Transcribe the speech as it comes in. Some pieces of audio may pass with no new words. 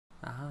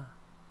Ah.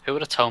 Who are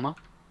the Tomo?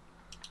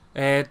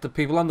 The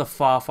people on the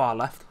far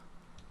left.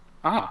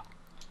 Ah.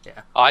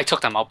 Yeah. Oh, I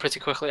took them out pretty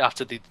quickly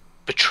after they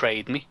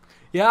betrayed me.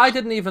 Yeah, I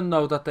didn't even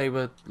know that they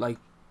were, like...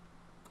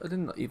 I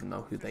didn't even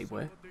know who they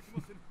were, to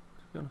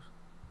be honest.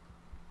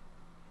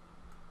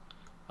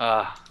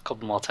 Ah, a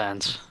couple more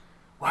turns.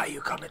 Why are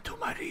you coming to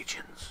my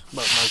regions?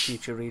 Well, my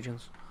future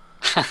regions.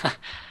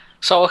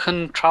 So I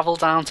can travel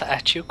down to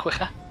Echu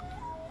quicker.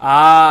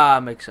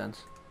 Ah, makes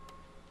sense.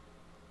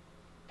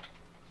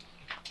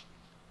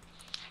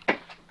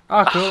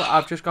 Ah, cool.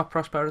 I've just got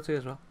prosperity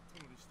as well.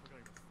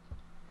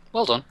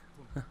 Well done.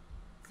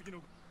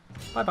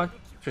 Bye bye.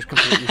 Just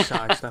completely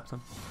sidestepped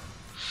them.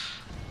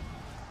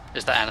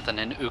 Is there anything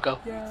in Ugo?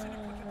 Yeah.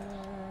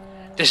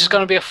 This is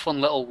going to be a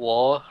fun little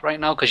war right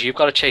now because you've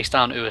got to chase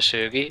down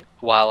Uesugi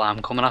while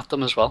I'm coming at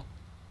them as well.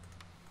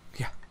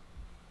 Yeah.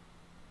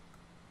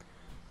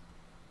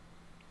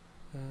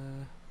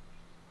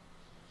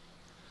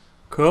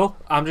 Cool.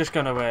 I'm just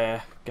going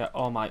to get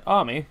all my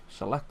army,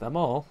 select them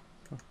all,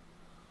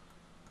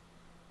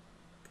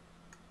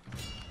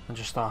 and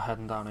just start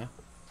heading down here.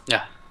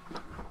 Yeah.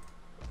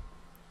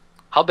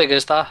 How big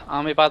is that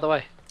army, by the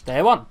way?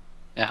 Day one.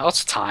 Yeah, oh,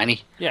 it's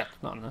tiny. Yeah,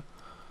 not enough.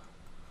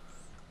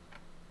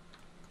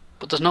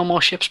 But there's no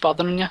more ships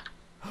bothering you?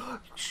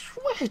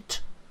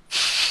 Sweet.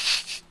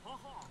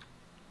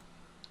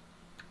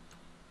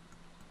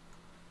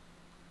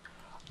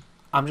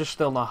 I'm just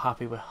still not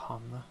happy with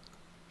Honda.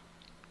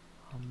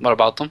 What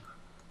about them?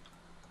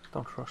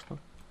 Don't trust them.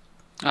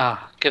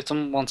 Ah, give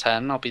them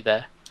 110, I'll be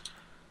there.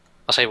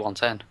 I'll say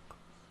 110.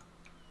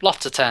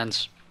 Lots of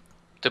turns.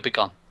 They'll be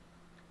gone.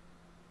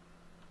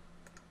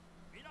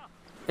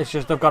 It's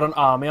just they've got an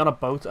army on a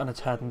boat and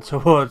it's heading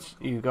towards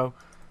Ugo.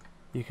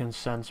 You can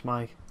sense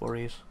my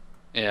worries.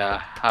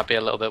 Yeah, I'd be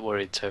a little bit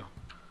worried too.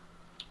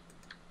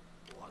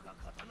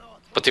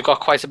 But they've got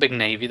quite a big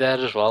navy there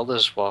as well.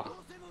 There's, what,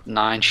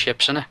 9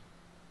 ships in it?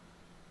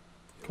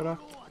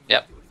 Correct.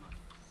 Yep.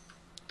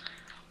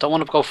 Don't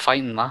want to go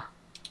fighting that.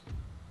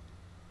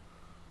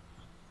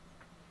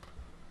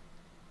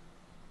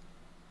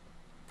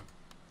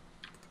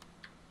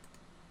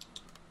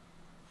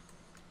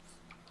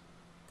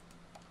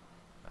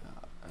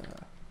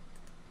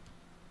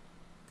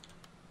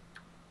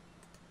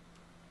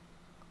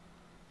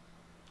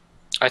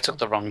 I took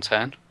the wrong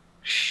turn.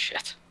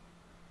 Shit.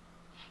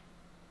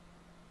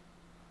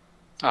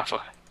 Ah,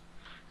 fuck it.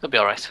 It'll be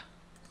alright.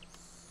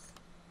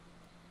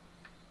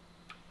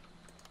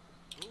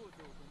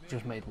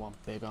 Just made one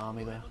big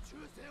army there.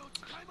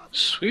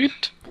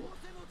 Sweet.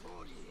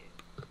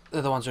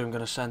 They're the ones who I'm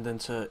going to send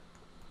into...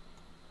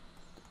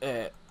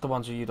 the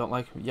ones who you don't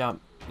like.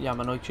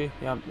 Yamanuchi.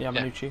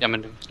 Yamanuchi.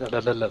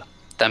 Yeah,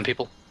 them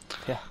people.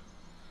 Yeah.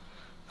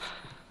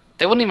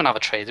 They wouldn't even have a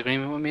trade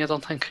agreement with me, I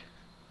don't think.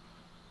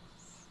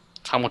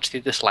 That's how much they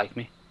dislike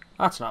me.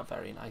 That's not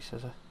very nice,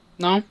 is it?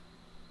 No.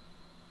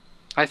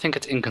 I think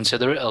it's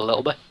inconsiderate a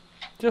little bit.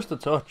 Just a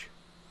touch.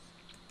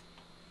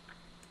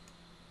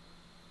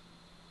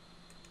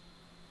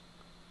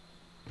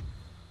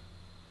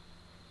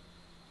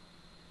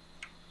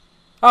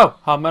 Oh,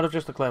 Hammer have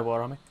just declared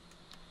war on me.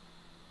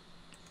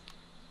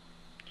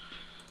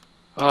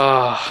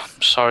 Oh,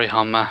 I'm sorry,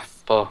 Hammer,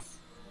 but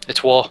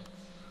it's war.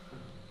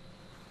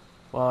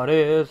 What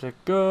is it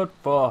good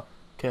for?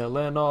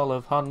 Killing all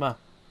of Hanma.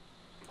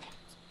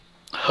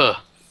 Huh.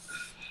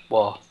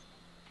 War.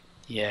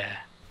 Yeah.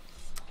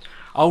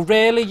 Oh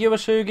really,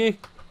 Uesugi?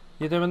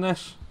 You doing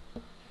this?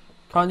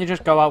 Can't you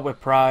just go out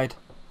with pride?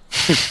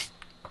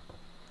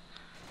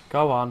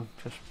 Go on,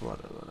 just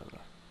whatever.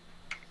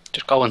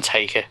 Just go and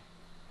take it.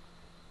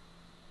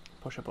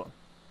 Push a button.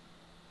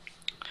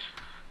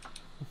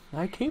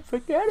 I keep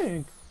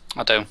forgetting.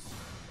 I do.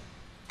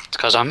 It's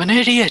because I'm an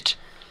idiot.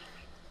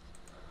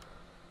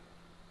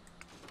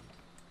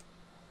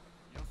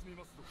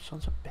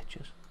 Sons of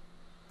bitches.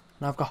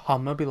 And I've got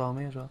Hammer below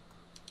me as well.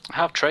 I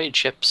have trade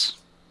ships.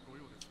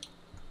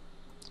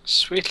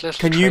 Sweet little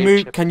Can trade you move?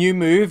 ship. Can you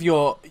move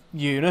your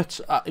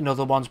units? You know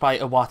the ones by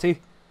Iwati.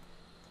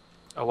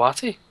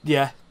 Awati?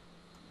 Yeah,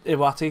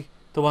 Iwati.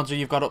 The ones that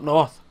you've got up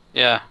north.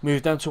 Yeah.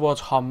 Move them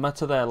towards Hammer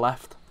to their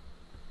left.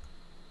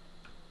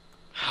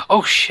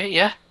 Oh shit,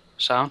 yeah.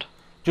 Sound.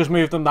 Just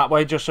move them that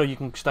way, just so you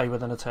can stay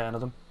within a turn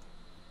of them.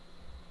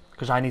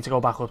 Because I need to go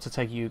back up to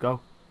take Yugo.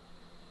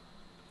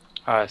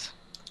 Alright.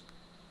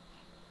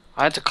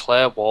 I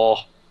declare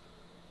war.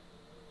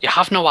 You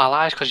have no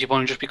allies because you've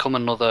only just become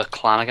another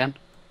clan again.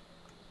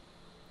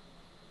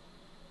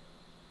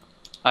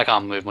 I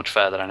can't move much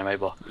further anyway,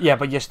 but... Yeah,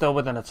 but you're still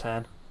within a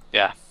turn.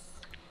 Yeah.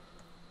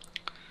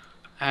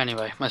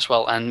 Anyway, might as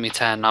well end me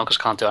turn now because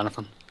I can't do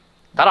anything.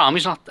 That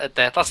army's not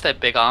there. That's their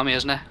big army,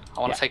 isn't it? I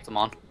want to take them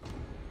on.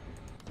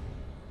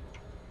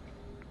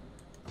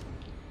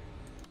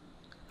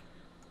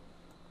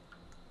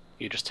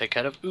 You just take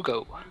care of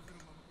Ugo.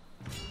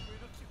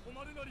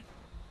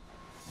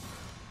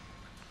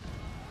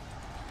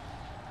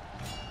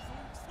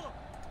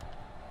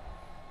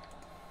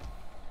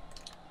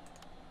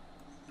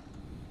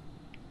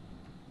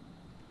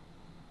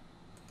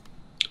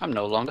 I'm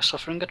no longer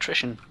suffering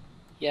attrition.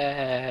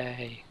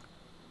 Yay!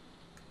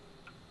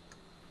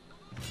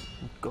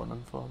 I'm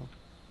gunning for them.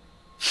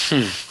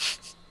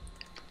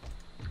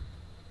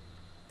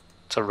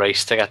 It's a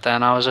race to get there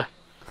now, is it?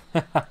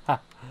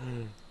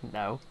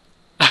 No.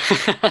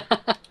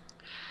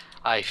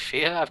 I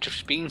fear I've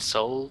just been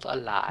sold a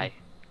lie.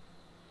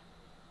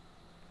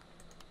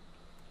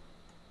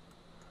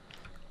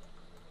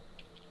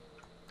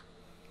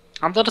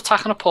 And they're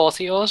attacking a port of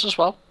yours as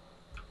well.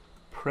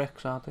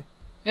 Pricks, aren't they?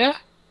 Yeah.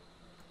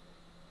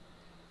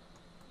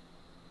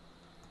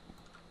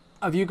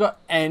 Have you got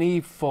any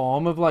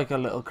form of like a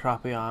little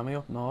crappy army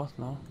up north?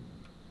 No.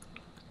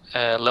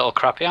 Little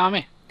crappy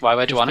army. Why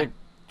would you want it?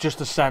 Just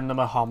to send them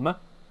a Hummer.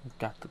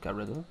 Get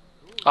rid of them.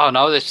 Oh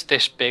no,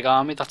 this big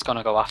army that's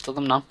gonna go after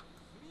them now.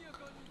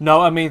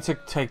 No, I mean to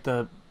take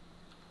the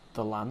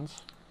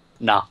lands.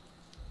 No.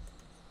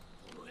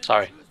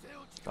 Sorry.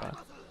 Sorry.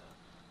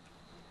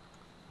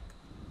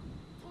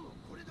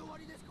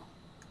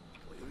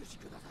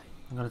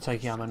 I'm gonna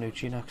take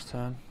Yamanuchi next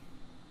turn.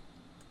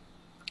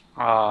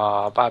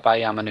 Ah, bye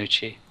bye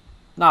Yamanuchi.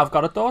 Now I've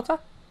got a daughter.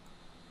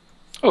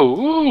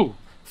 Ooh.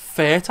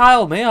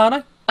 Fertile me,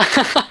 aren't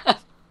I?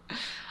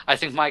 I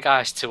think my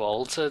guy's too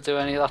old to do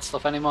any of that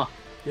stuff anymore.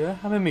 Yeah,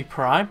 I'm in my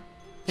prime.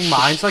 I think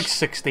mine's like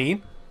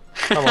 16.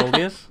 How old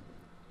he is?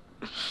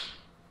 At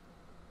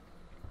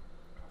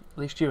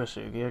least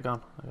Yuasugi are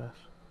gone, I guess.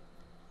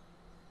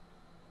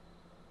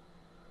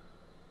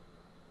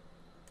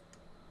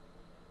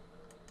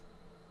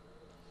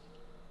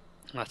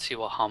 Let's see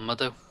what Hammer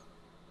do.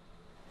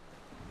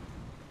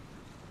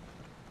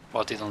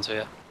 What have he done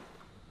to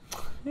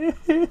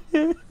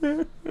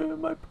you?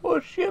 My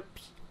poor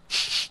ships.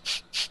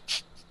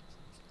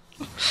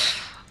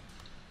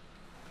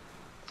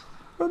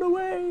 Run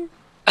away.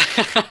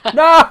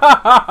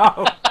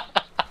 No!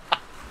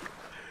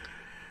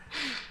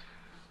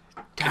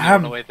 Can you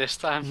run away this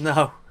time?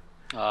 No.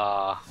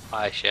 Ah,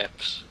 my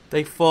ships.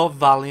 They fought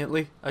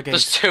valiantly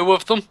against... There's two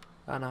of them.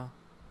 I know.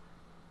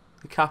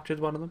 They captured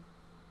one of them.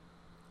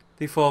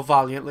 They fought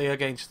valiantly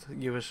against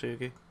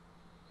Yuasugi.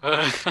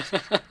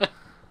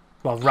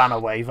 Well, ran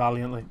away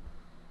valiantly.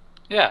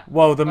 Yeah.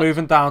 Whoa, they're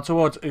moving down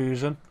towards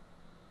Uzun.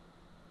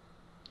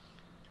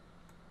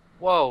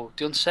 Whoa,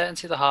 the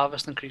uncertainty of the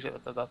harvest and creep.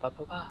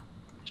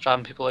 It's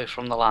driving people away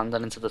from the land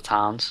and into the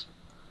towns.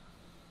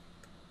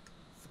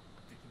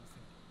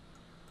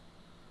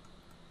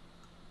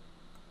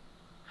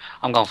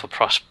 I'm going for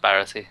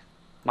prosperity.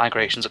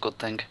 Migration's a good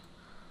thing.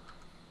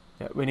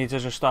 Yeah, we need to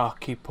just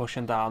keep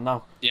pushing down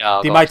now.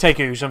 Yeah, they might take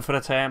Uzun for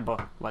a turn,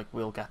 but like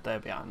we'll get there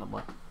behind them.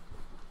 Like.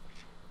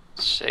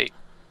 See.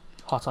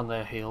 Hot on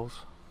their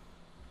heels.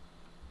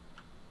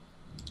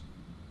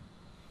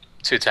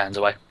 2 turns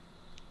away.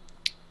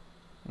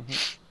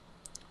 Mm-hmm.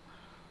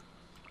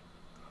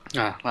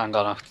 Hang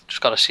on, I've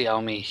just got to see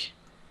how me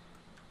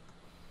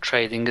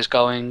trading is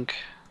going.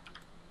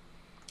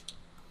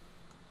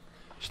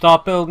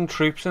 Start building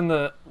troops in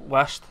the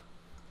west.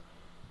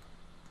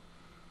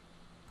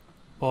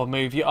 Or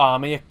move your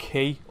army a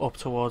key up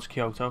towards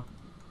Kyoto.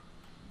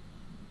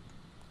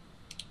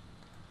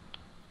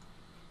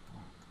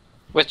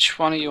 Which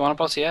one are you on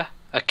about here?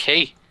 A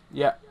key?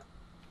 Yeah.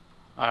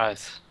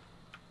 Alright.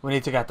 We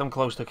need to get them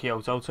close to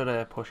Kyoto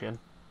to push in.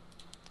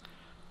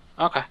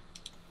 Okay.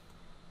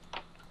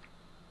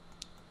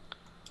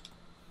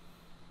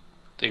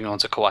 They can go on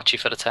to Kawachi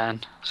for the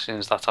turn, as soon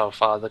as that's how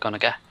far they're going to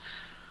get.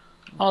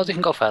 Oh, they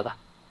can go further.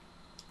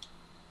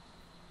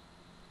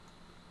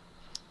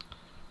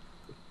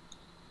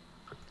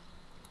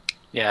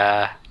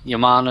 Yeah,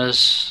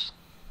 Yamana's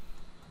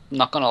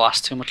not going to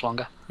last too much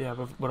longer. Yeah,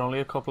 we're only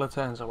a couple of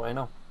turns away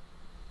now.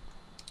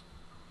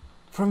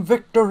 From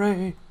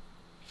victory!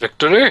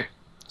 Victory!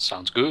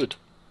 Sounds good.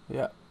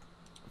 Yeah.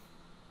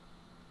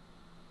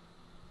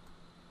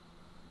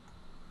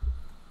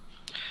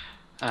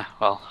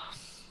 Well.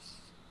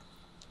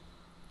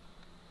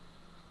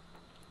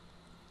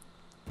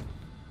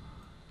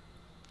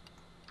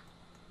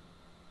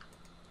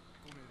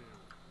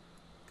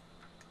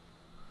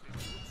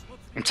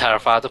 I'm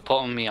terrified of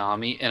putting my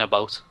army in a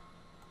boat.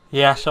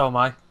 Yeah, so am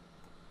I.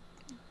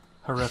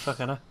 Horrific,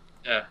 innit?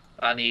 Yeah,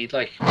 I need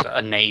like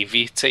a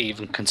navy to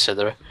even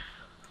consider it.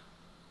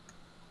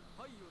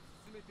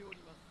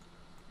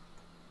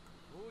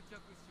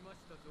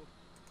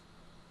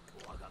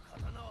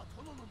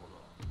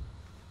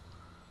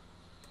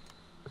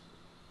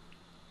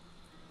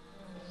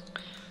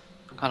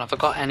 And have I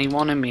got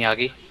anyone in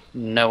Miyagi?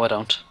 No, I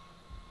don't.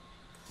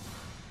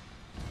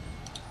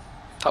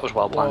 That was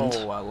well planned.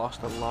 Whoa, I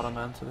lost a lot of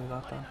men to do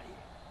that then.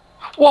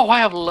 Whoa, I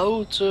have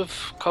loads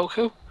of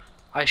Koku.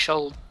 I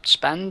shall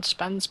spend.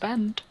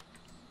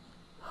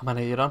 How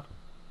many are you on?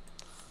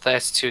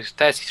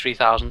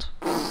 33,000.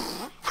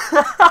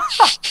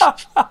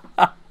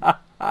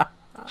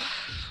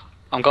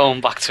 I'm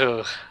going back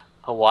to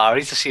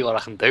Awari to see what I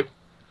can do.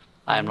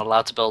 I am not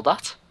allowed to build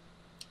that.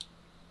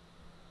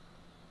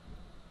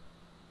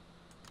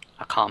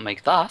 I can't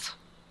make that.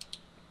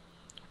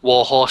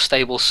 Warhorse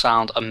stables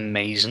sound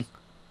amazing.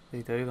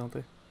 They do, don't they?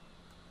 I'm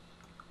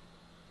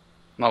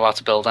not allowed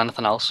to build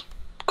anything else.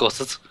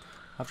 Gutted.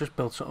 I've just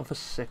built something for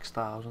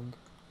 6,000.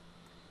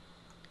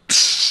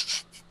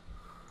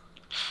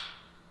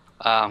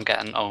 I'm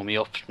getting Omi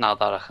up now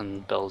that I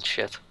can build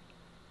shit.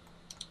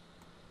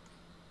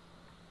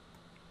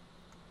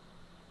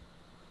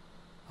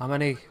 How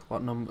many?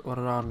 What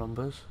are our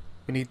numbers?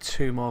 We need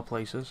 2 more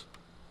places.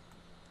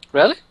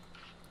 Really?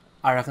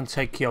 I reckon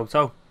take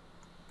Kyoto.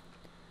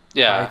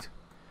 Yeah. Right?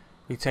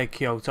 We take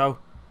Kyoto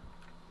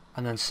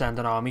and then send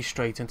an army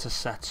straight into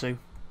Setsu.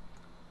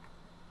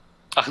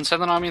 I can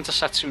send an army into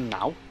Setsu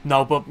now.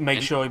 No, but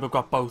make sure we've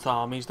got both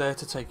armies there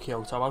to take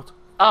Kyoto out.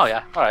 Oh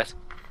yeah, alright.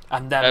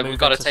 And then We've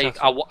got to take...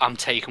 Setsu. I'm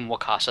taking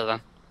Wakasa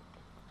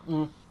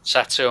then.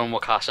 Setsu and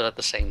Wakasa at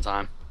the same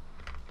time.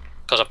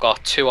 Because I've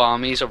got 2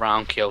 armies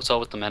around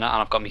Kyoto at the minute,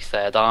 and I've got my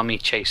 3rd army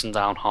chasing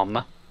down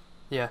Honma.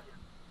 Yeah.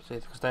 See,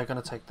 because they're going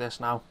to take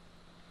this now.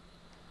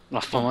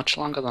 Not for much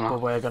longer than that.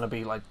 But we're going to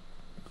be like...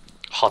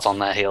 Hot on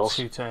their heels.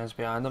 2 turns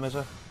behind them, is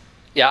it?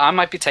 Yeah, I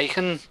might be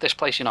taking this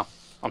place, you know.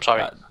 I'm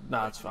sorry.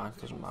 Nah, it's fine.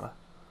 It doesn't matter.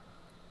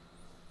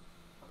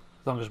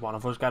 As long as one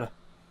of us get it.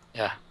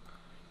 Yeah.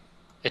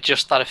 It's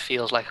just that it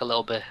feels like a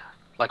little bit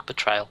like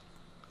betrayal.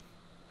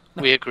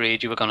 We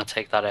agreed you were going to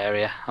take that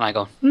area, and I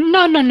go,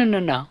 no, no, no, no,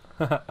 no.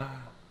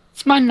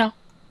 It's mine now.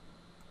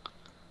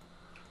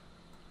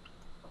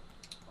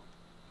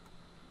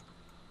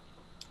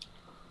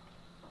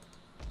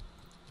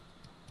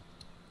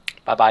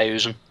 Bye-bye,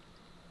 Uzun.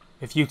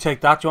 If you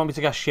take that, do you want me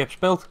to get ships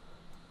built?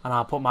 And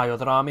I'll put my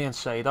other army in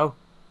Sado.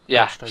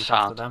 Yeah, straight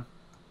after them.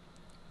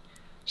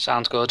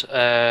 Sounds good.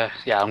 Yeah,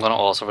 I'm going to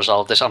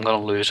auto-resolve this. I'm going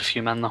to lose a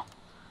few men, though.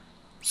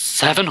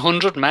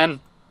 700 men!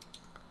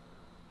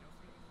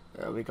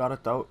 Yeah, we got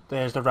it, though.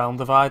 There's the realm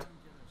divide.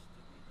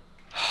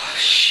 Oh,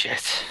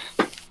 shit.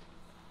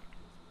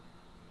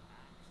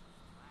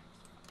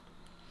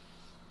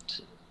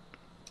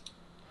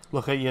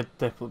 Look at your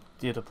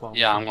diplomacy.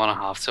 Yeah, I'm going to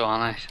have to,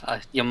 aren't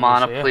I? Your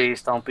mana,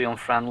 please, don't be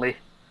unfriendly.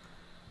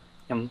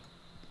 Your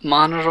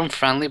mana's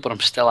unfriendly, but I'm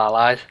still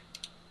allied.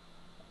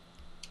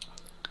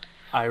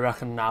 I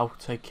reckon now,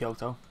 take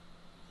Kyoto.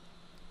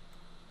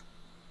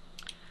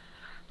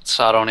 It's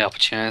our only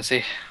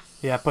opportunity.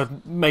 Yeah,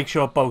 but make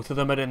sure both of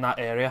them are in that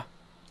area.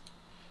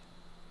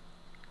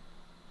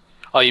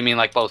 Oh, you mean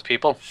like both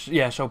people?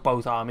 Yeah, so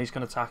both armies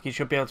can attack. You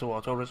should be able to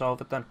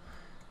auto-resolve it then.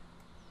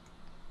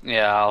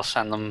 Yeah, I'll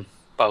send them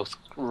both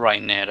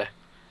right near it.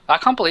 I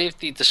can't believe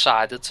they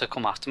decided to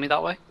come after me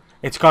that way.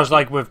 It's because,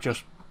 like, we've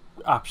just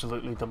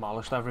absolutely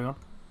demolished everyone.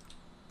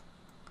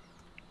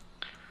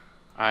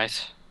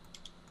 Right.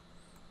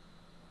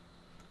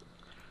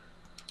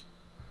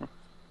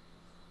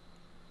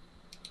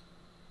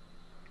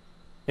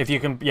 If you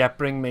can, yeah,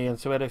 bring me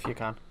into it if you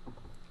can.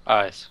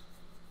 Alright.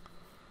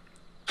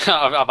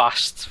 I've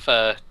asked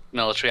for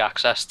military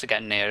access to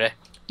get near it.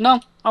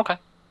 No? Okay.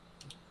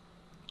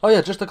 Oh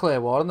yeah, just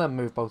declare war and then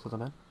move both of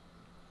them in.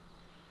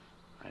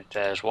 Right,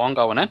 there's one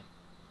going in.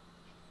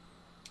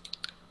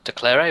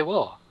 Declare a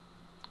war.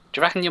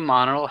 Do you reckon your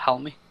mana will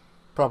help me?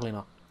 Probably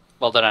not.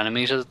 Well, they're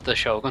enemies of the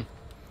Shogun.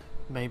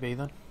 Maybe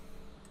then.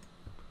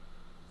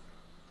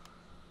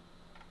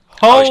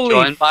 I was Holy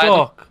joined by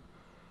fuck! them.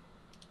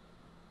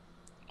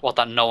 What,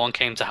 that no one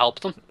came to help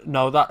them?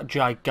 No, that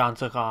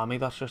gigantic army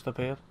that's just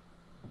appeared.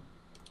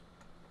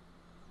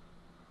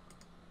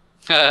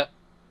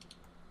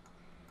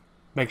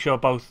 Make sure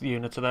both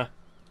units are there.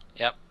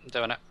 Yep, I'm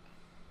doing it.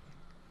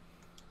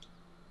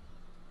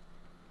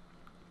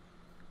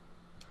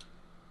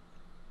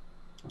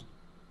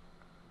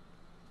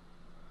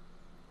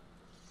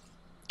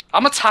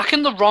 I'm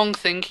attacking the wrong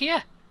thing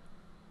here.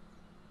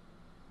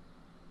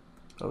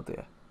 Oh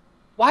dear.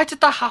 Why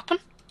did that happen?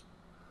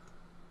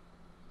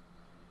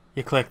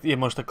 You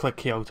must have clicked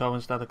Kyoto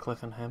instead of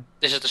clicking him.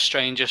 This is the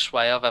strangest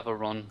way I've ever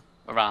run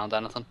around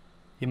anything.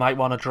 You might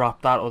want to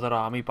drop that other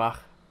army back.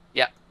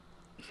 Yeah.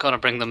 Gonna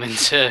bring them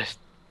into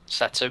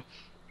Setsu.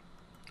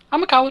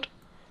 I'm a coward.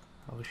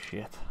 Oh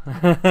shit.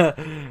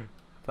 I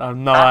have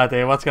no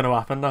idea what's going to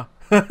happen though.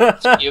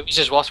 This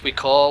is what we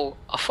call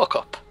a fuck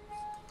up.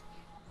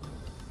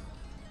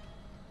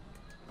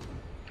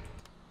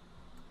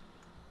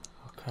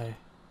 Okay.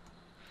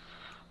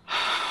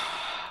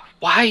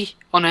 Why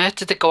on earth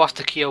did it go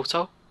after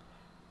Kyoto?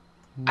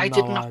 I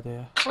did not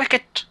idea. click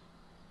it.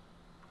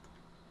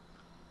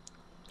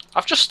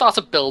 I've just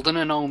started building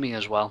an Omi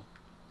as well.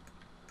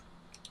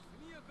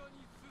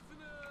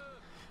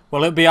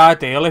 Well, it'd be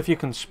ideal if you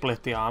can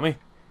split the army.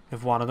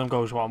 If one of them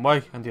goes one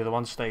way and the other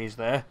one stays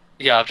there.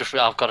 Yeah,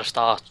 I've got to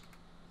start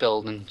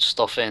building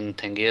stuff in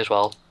Thingy as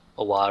well.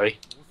 Owari.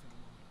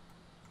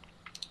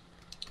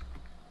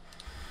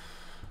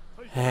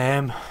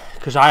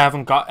 Because I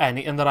haven't got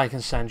anything that I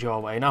can send your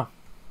way now.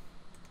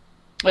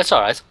 It's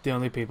alright. The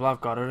only people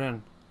I've got are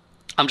in.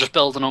 I'm just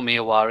building up my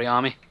Owari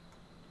army.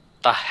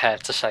 That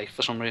hurt to say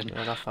for some reason.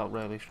 Yeah, that felt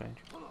really strange.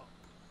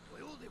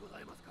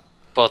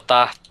 But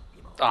that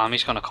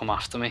army's gonna come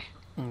after me.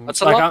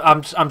 That's a like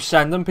lot. I'm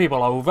sending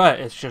people over.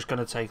 It's just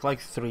gonna take like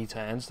 3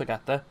 turns to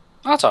get there.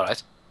 That's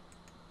alright.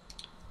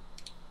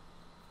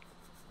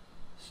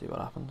 See what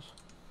happens.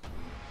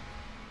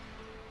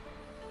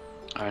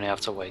 I only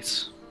have to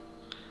wait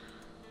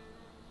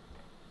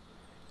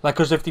Like,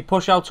 because if they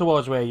push out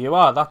towards where you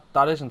are,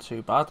 that isn't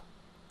too bad.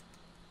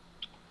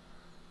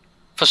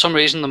 For some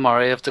reason, the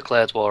Mori have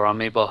declared war on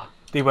me, but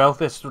They will.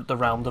 This the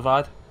realm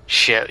divide.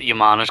 shit,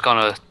 Yamana's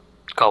gonna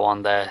go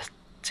on their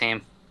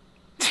team.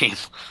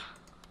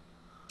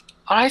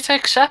 Alright, I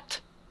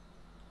accept.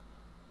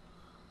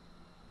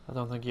 I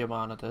don't think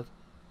Yamana did.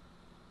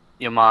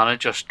 Yamana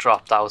just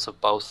dropped out of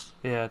both.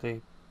 Yeah,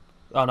 they.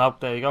 Oh no,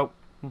 there you go.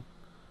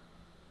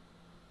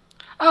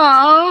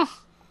 Oh.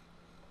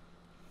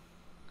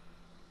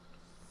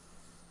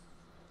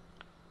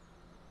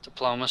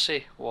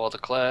 Diplomacy, war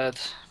declared.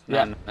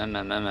 Yeah.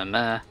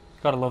 Meh.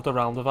 Gotta love the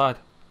realm divide.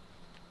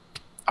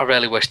 I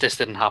really wish this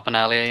didn't happen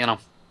earlier, you know.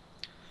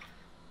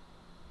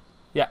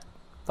 Yeah,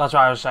 that's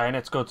why I was saying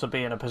it's good to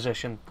be in a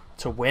position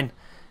to win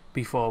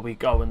before we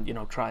go and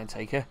try and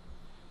take it.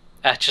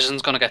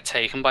 Etchison's gonna get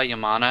taken by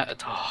Yamana.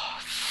 Oh,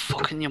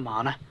 fucking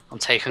Yamana. I'm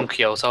taking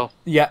Kyoto.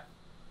 Yeah.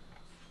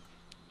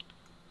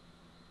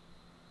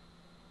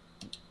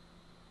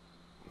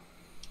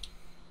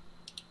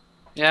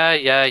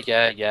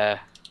 Yeah.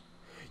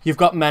 You've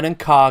got men in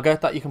Kaga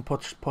that you can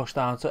push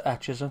down to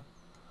Etchison.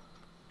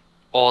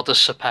 Or the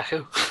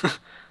Seppuku.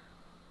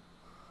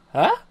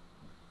 Huh?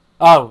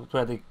 Oh,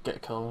 where they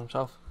get killed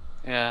themselves.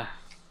 Yeah.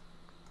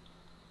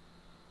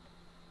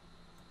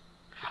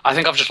 I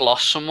think I've just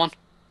lost someone.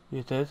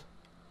 You did.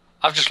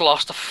 I've just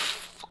lost a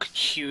fucking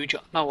huge...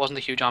 No, it wasn't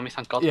a huge army,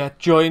 thank God. Yeah,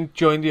 join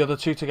the other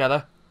two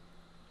together.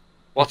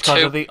 What, because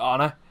two? of the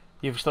honour.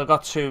 You've still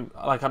got two,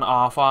 like an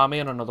half army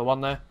and another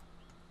one there.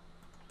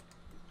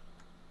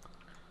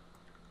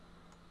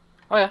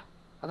 Oh yeah,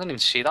 I didn't even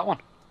see that one.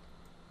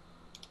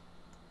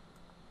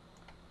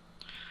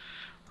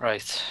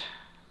 Right.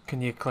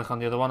 Can you click on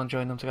the other one and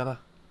join them together?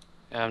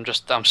 Yeah,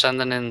 I'm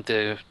sending in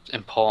the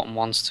important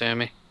ones to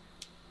me.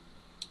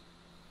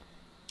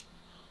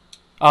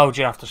 Oh, do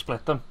you have to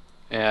split them?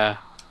 Yeah.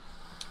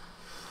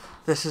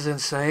 This is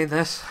insane,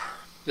 this.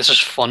 This is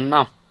fun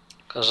now.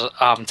 Because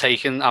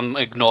I'm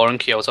ignoring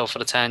Kyoto for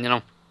the turn, you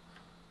know.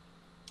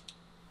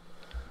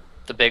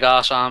 The big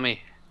ass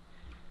army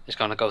is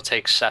going to go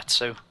take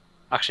Setsu.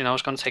 Actually, no,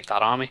 it's going to take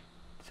that army.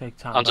 Take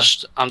time.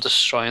 I'm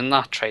destroying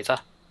that traitor.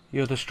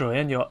 You're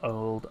destroying your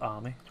old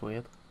army. It's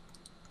weird.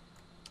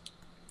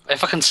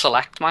 If I can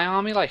select my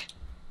army, like...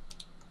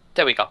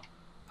 There we go.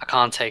 I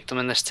can't take them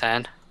in this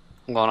turn.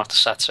 I'm going after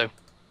Setsu.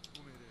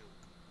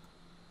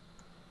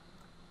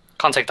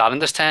 Can't take that in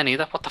this turn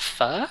either. What the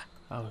fuck?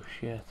 Oh,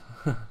 shit.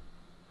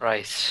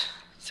 Right.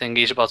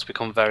 Thingy's about to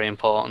become very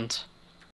important.